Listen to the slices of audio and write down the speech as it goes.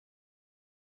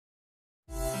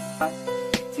Hi,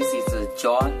 this is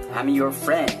John. I'm your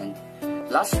friend.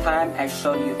 Last time I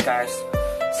showed you guys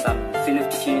some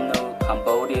Filipino,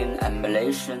 Cambodian, and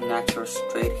Malaysian natural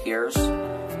straight hairs,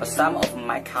 but some of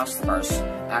my customers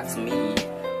asked me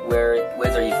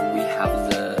whether if we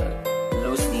have the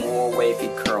loose, more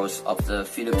wavy curls of the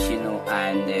Filipino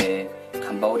and the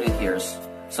Cambodian hairs.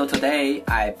 So today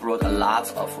I brought a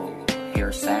lot of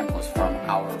hair samples from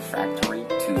our factory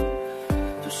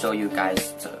to show you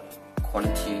guys the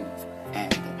quality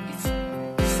and its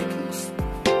thickness.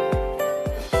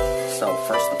 So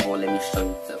first of all, let me show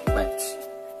you the wefts.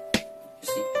 You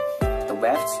see, the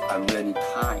wefts are really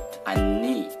tight and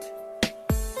neat,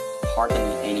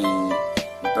 hardly any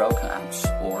broken ups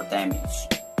or damage.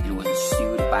 It was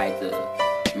sewed by the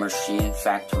machine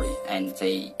factory, and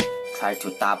they tried to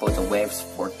double the wefts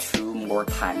for 2 more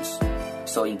times.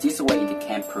 So in this way, it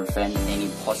can prevent any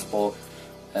possible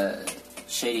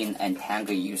shading and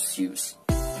tangle issues.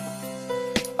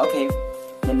 Okay,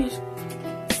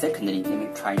 secondly, let me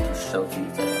try to show you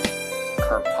the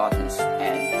curl patterns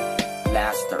and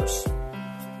lasters.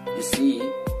 You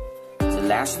see, the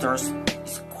lasters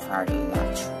is quite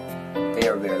natural,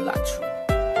 very natural.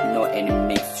 No any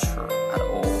mixture at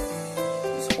all.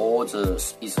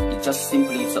 It's just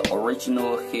simply the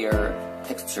original hair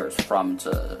textures from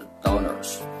the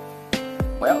donors.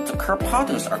 Well, the curl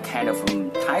patterns are kind of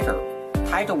tighter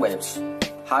wefts.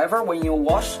 However, when you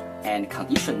wash and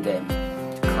condition them,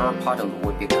 the curl pattern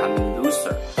will become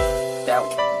looser.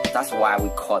 That's why we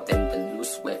call them the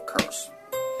loose weft curls.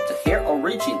 The hair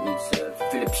origin is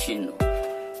Filipino,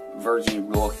 virgin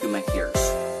raw human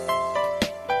hairs,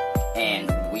 and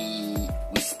we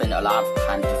spend a lot of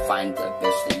time to find the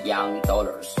best young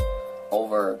dollars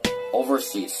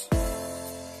overseas.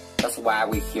 That's why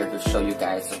we're here to show you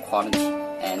guys the quality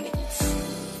and its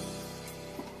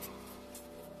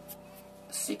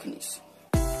thickness.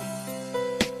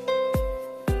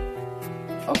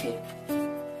 Okay,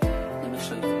 let me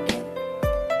show you the end.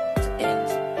 The end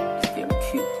is very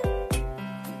cute.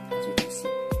 As you can see,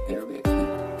 very cute.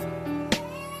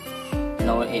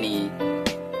 No any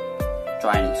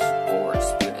dryness or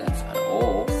spillage at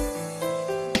all.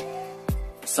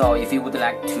 So if you would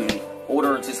like to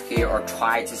order this hair or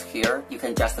try this hair, you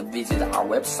can just visit our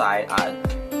website at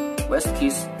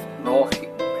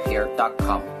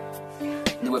westkissrawhair.com.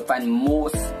 You will find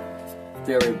most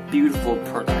very beautiful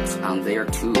products on there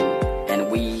too, and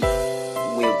we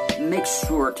will make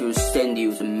sure to send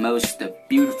you the most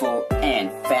beautiful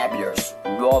and fabulous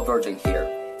raw virgin hair.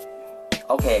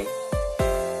 Okay,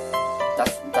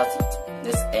 that's it.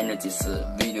 Let's end this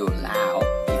video now.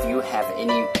 If you have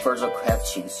any further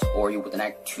questions or you would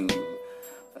like to